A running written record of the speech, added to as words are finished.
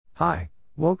Hi,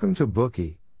 welcome to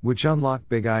Bookey, which unlock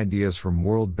big ideas from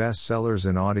world bestsellers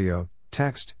in audio,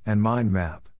 text, and mind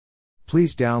map.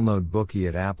 Please download Bookey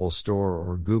at Apple Store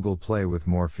or Google Play with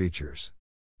more features.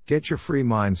 Get your free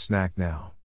mind snack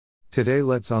now. Today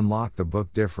let's unlock the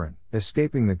book Different,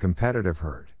 Escaping the Competitive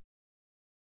Herd.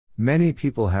 Many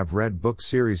people have read book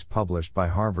series published by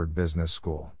Harvard Business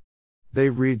School. They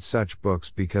read such books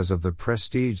because of the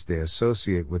prestige they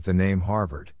associate with the name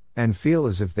Harvard, and feel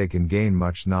as if they can gain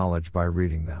much knowledge by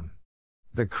reading them.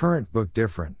 The current book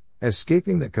Different,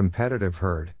 Escaping the Competitive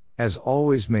Herd, as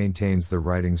always maintains the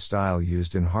writing style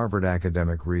used in Harvard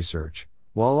academic research,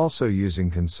 while also using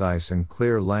concise and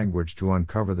clear language to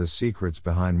uncover the secrets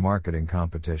behind marketing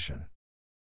competition.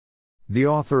 The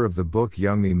author of the book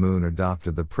Youngmi Moon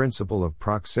adopted the principle of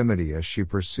proximity as she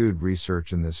pursued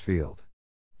research in this field.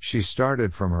 She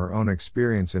started from her own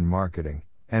experience in marketing,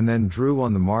 and then drew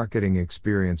on the marketing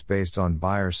experience based on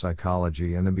buyer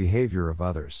psychology and the behavior of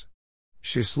others.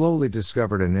 She slowly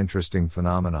discovered an interesting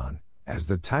phenomenon: as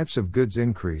the types of goods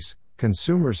increase,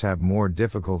 consumers have more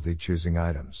difficulty choosing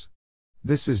items.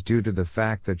 This is due to the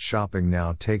fact that shopping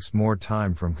now takes more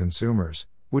time from consumers,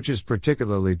 which is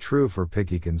particularly true for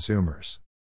picky consumers.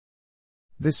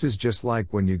 This is just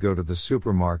like when you go to the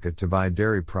supermarket to buy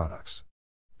dairy products.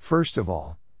 First of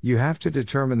all, you have to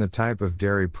determine the type of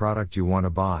dairy product you want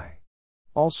to buy.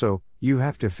 Also, you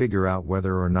have to figure out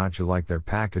whether or not you like their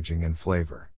packaging and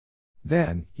flavor.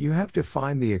 Then, you have to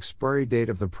find the expiry date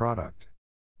of the product.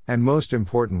 And most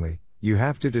importantly, you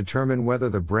have to determine whether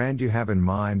the brand you have in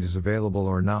mind is available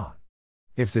or not.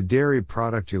 If the dairy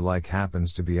product you like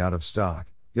happens to be out of stock,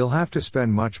 you'll have to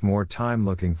spend much more time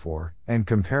looking for and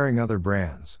comparing other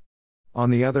brands. On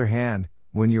the other hand,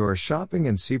 when you are shopping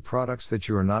and see products that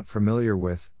you are not familiar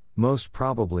with, most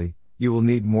probably, you will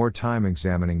need more time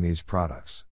examining these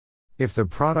products. If the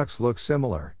products look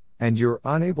similar, and you're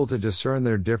unable to discern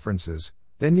their differences,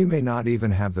 then you may not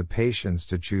even have the patience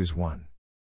to choose one.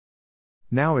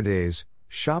 Nowadays,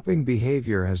 shopping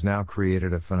behavior has now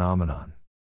created a phenomenon.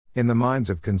 In the minds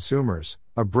of consumers,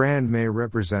 a brand may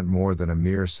represent more than a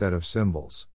mere set of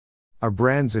symbols. A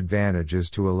brand's advantage is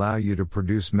to allow you to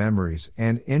produce memories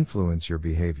and influence your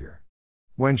behavior.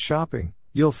 When shopping,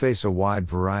 you'll face a wide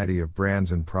variety of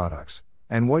brands and products,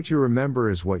 and what you remember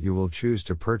is what you will choose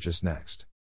to purchase next.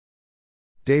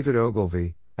 David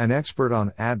Ogilvy, an expert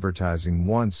on advertising,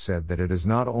 once said that it is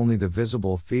not only the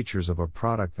visible features of a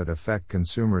product that affect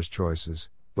consumers' choices,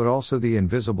 but also the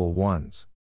invisible ones.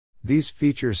 These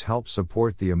features help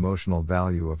support the emotional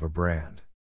value of a brand.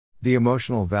 The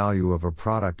emotional value of a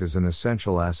product is an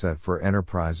essential asset for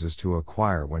enterprises to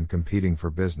acquire when competing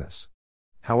for business.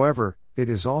 However, it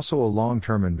is also a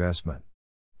long-term investment.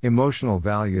 Emotional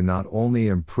value not only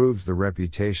improves the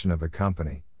reputation of a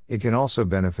company, it can also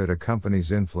benefit a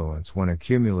company's influence when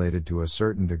accumulated to a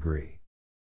certain degree.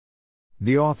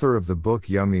 The author of the book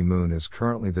Youngmi Moon is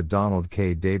currently the Donald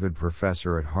K. David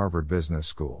Professor at Harvard Business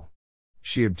School.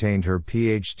 She obtained her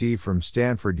PhD from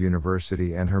Stanford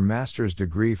University and her master's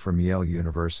degree from Yale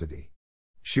University.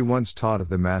 She once taught at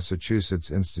the Massachusetts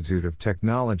Institute of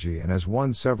Technology and has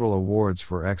won several awards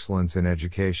for excellence in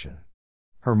education.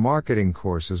 Her marketing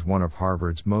course is one of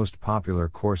Harvard's most popular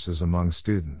courses among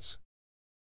students.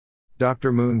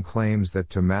 Dr. Moon claims that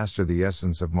to master the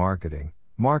essence of marketing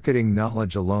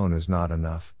knowledge alone is not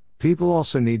enough. People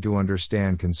also need to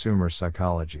understand consumer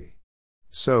psychology.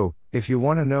 So, if you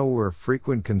want to know where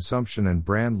frequent consumption and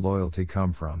brand loyalty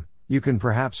come from, you can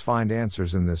perhaps find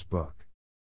answers in this book.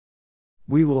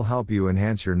 We will help you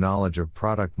enhance your knowledge of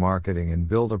product marketing and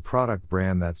build a product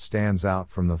brand that stands out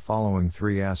from the following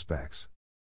three aspects.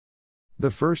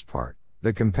 The first part,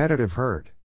 the competitive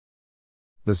herd.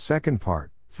 The second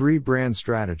part, 3 brand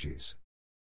strategies.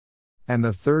 And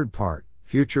the third part,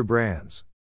 future brands.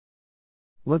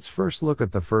 Let's first look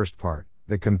at the first part,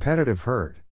 the competitive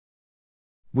herd.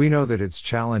 We know that it's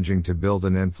challenging to build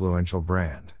an influential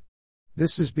brand.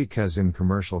 This is because in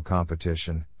commercial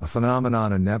competition, a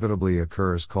phenomenon inevitably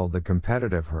occurs called the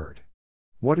competitive herd.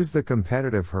 What is the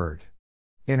competitive herd?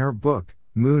 In her book,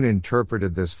 Moon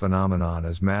interpreted this phenomenon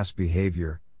as mass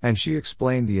behavior, and she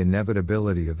explained the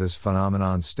inevitability of this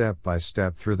phenomenon step by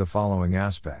step through the following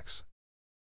aspects.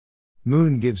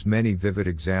 Moon gives many vivid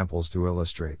examples to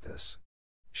illustrate this.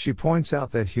 She points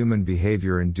out that human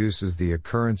behavior induces the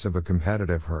occurrence of a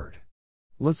competitive herd.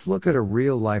 Let's look at a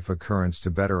real-life occurrence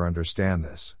to better understand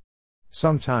this.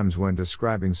 Sometimes when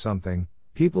describing something,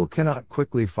 people cannot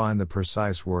quickly find the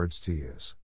precise words to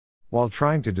use. While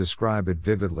trying to describe it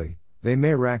vividly, they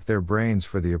may rack their brains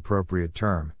for the appropriate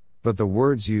term, but the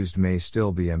words used may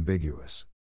still be ambiguous.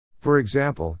 For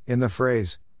example, in the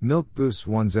phrase, milk boosts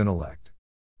one's intellect.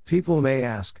 People may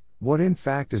ask, What in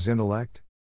fact is intellect?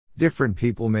 Different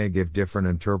people may give different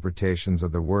interpretations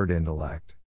of the word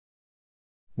intellect.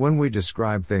 When we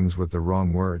describe things with the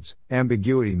wrong words,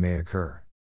 ambiguity may occur.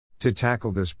 To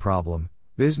tackle this problem,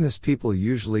 business people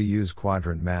usually use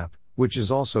quadrant map, which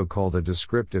is also called a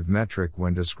descriptive metric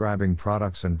when describing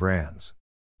products and brands.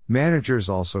 Managers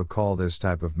also call this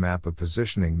type of map a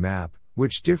positioning map,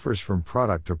 which differs from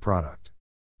product to product.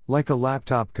 Like a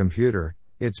laptop computer,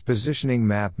 its positioning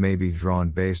map may be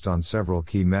drawn based on several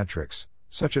key metrics,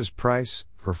 such as price,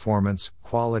 performance,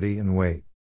 quality, and weight.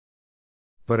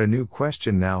 But a new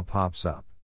question now pops up.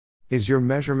 Is your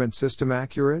measurement system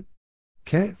accurate?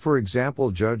 Can it, for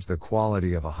example, judge the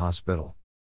quality of a hospital?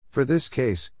 For this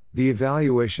case, the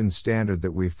evaluation standard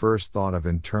that we first thought of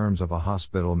in terms of a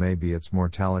hospital may be its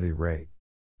mortality rate.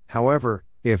 However,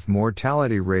 if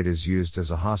mortality rate is used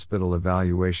as a hospital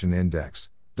evaluation index,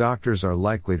 doctors are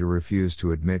likely to refuse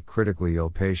to admit critically ill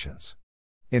patients.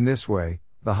 In this way,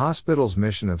 the hospital's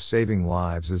mission of saving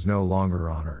lives is no longer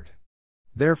honored.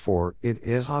 Therefore, it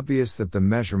is obvious that the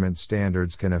measurement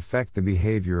standards can affect the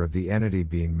behavior of the entity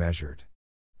being measured.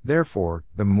 Therefore,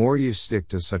 the more you stick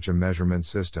to such a measurement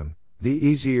system, the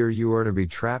easier you are to be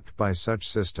trapped by such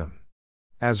system.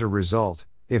 As a result,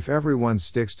 if everyone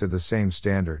sticks to the same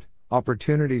standard,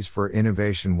 opportunities for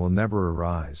innovation will never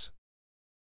arise.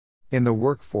 In the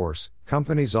workforce,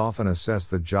 companies often assess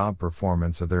the job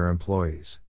performance of their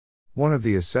employees. One of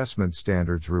the assessment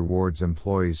standards rewards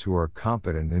employees who are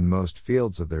competent in most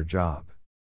fields of their job.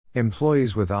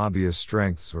 Employees with obvious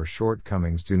strengths or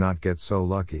shortcomings do not get so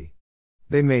lucky.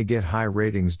 They may get high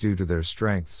ratings due to their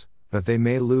strengths, but they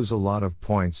may lose a lot of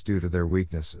points due to their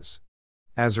weaknesses.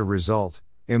 As a result,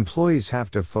 employees have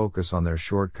to focus on their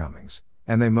shortcomings,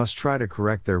 and they must try to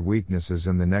correct their weaknesses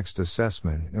in the next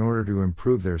assessment in order to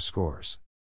improve their scores.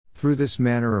 Through this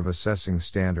manner of assessing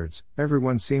standards,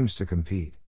 everyone seems to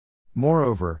compete.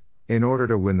 Moreover, in order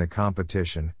to win the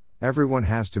competition, everyone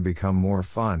has to become more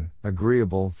fun,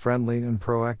 agreeable, friendly, and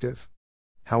proactive.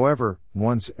 However,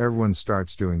 once everyone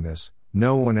starts doing this,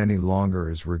 no one any longer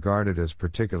is regarded as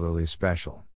particularly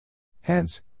special.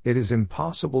 Hence, it is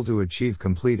impossible to achieve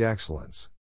complete excellence.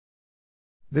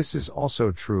 This is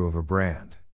also true of a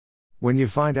brand. When you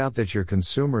find out that your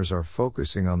consumers are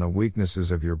focusing on the weaknesses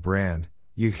of your brand,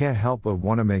 you can't help but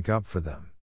want to make up for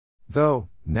them. Though,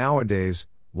 nowadays,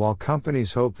 while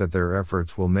companies hope that their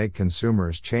efforts will make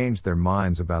consumers change their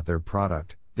minds about their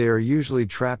product, they are usually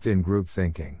trapped in group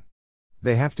thinking.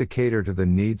 They have to cater to the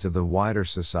needs of the wider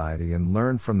society and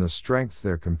learn from the strengths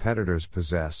their competitors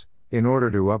possess, in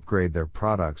order to upgrade their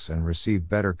products and receive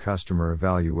better customer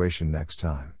evaluation next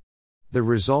time. The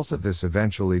result of this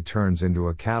eventually turns into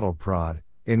a cattle prod,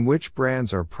 in which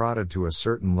brands are prodded to a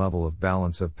certain level of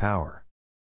balance of power.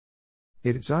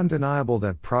 It is undeniable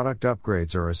that product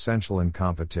upgrades are essential in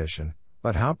competition,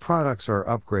 but how products are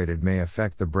upgraded may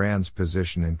affect the brand's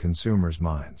position in consumers'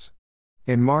 minds.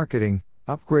 In marketing,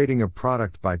 upgrading a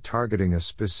product by targeting a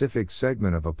specific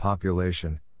segment of a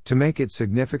population, to make it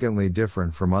significantly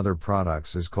different from other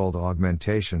products is called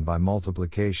augmentation by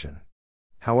multiplication.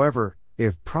 However,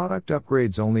 if product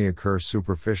upgrades only occur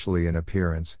superficially in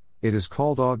appearance, it is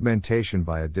called augmentation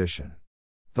by addition.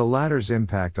 The latter's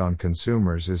impact on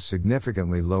consumers is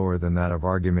significantly lower than that of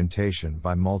argumentation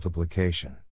by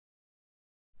multiplication.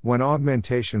 When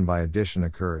augmentation by addition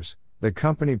occurs, the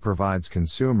company provides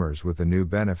consumers with a new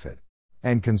benefit,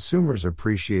 and consumers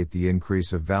appreciate the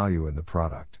increase of value in the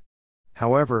product.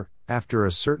 However, after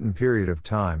a certain period of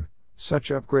time,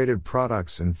 such upgraded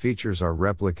products and features are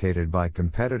replicated by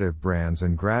competitive brands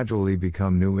and gradually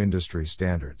become new industry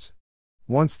standards.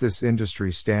 Once this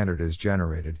industry standard is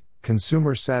generated,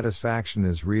 consumer satisfaction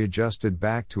is readjusted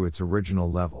back to its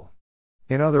original level.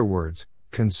 In other words,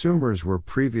 consumers were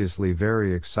previously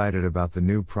very excited about the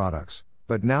new products,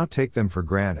 but now take them for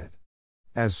granted.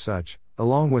 As such,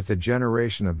 along with the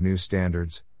generation of new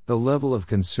standards, the level of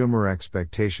consumer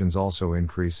expectations also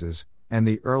increases, and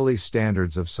the early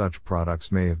standards of such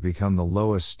products may have become the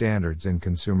lowest standards in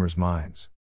consumers' minds.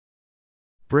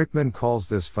 Brickman calls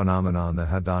this phenomenon the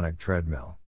hedonic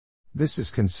treadmill. This is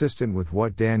consistent with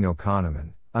what Daniel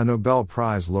Kahneman, a Nobel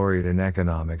Prize laureate in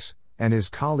economics, and his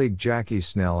colleague Jackie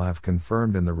Snell have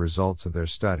confirmed in the results of their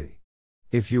study.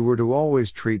 If you were to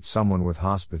always treat someone with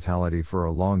hospitality for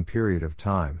a long period of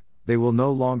time, they will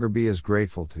no longer be as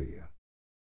grateful to you.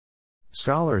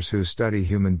 Scholars who study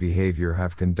human behavior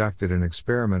have conducted an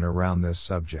experiment around this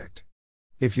subject.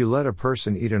 If you let a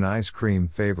person eat an ice cream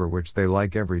flavor which they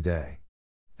like every day,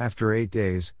 after 8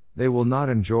 days, they will not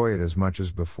enjoy it as much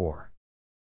as before.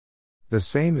 The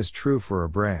same is true for a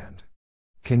brand.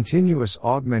 Continuous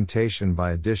augmentation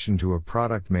by addition to a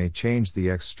product may change the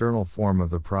external form of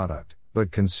the product,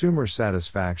 but consumer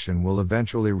satisfaction will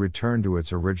eventually return to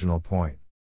its original point.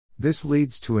 This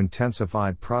leads to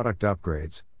intensified product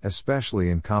upgrades,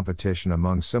 especially in competition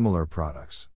among similar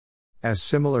products, as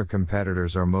similar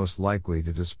competitors are most likely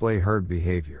to display herd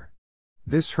behavior.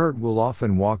 This herd will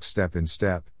often walk step in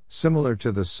step, similar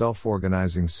to the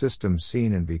self-organizing system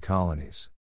seen in bee colonies.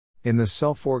 In the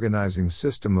self-organizing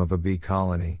system of a bee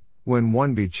colony, when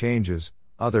one bee changes,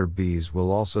 other bees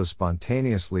will also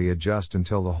spontaneously adjust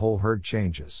until the whole herd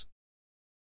changes.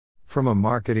 From a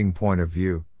marketing point of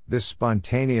view, this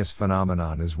spontaneous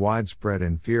phenomenon is widespread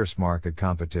in fierce market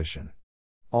competition.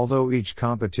 Although each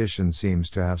competition seems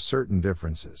to have certain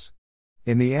differences.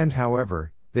 In the end,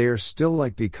 however, they are still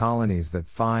like bee colonies that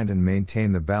find and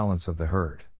maintain the balance of the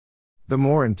herd. The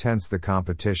more intense the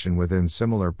competition within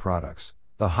similar products,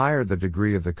 the higher the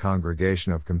degree of the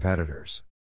congregation of competitors.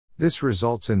 This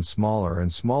results in smaller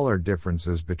and smaller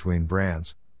differences between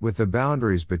brands, with the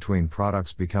boundaries between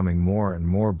products becoming more and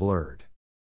more blurred.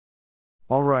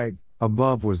 Alright,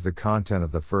 above was the content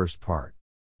of the first part.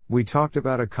 We talked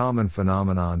about a common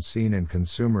phenomenon seen in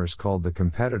consumers called the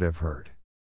competitive herd.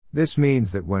 This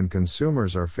means that when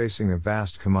consumers are facing a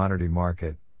vast commodity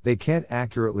market, they can't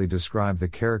accurately describe the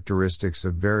characteristics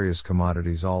of various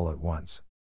commodities all at once.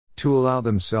 To allow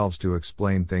themselves to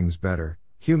explain things better,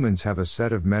 humans have a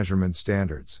set of measurement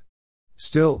standards.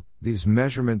 Still, these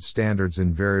measurement standards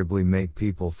invariably make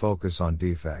people focus on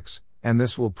defects, and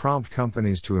this will prompt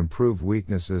companies to improve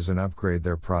weaknesses and upgrade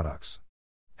their products.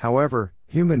 However,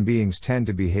 human beings tend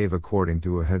to behave according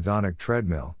to a hedonic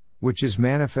treadmill, which is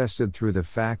manifested through the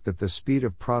fact that the speed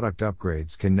of product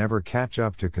upgrades can never catch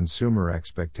up to consumer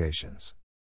expectations.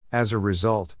 As a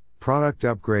result, product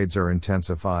upgrades are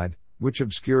intensified, which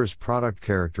obscures product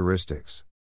characteristics.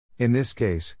 In this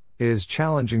case, it is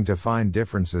challenging to find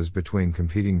differences between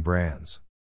competing brands.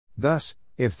 Thus,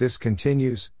 if this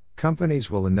continues,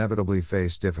 companies will inevitably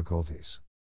face difficulties.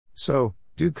 So,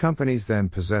 do companies then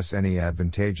possess any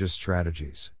advantageous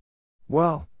strategies?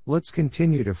 Well, let's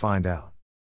continue to find out.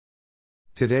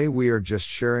 Today we are just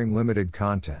sharing limited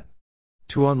content.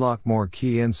 To unlock more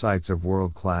key insights of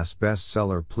world-class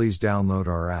bestseller, please download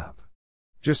our app.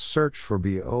 Just search for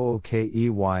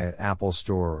BOOKEY at Apple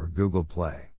Store or Google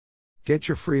Play. Get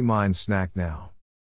your free mind snack now.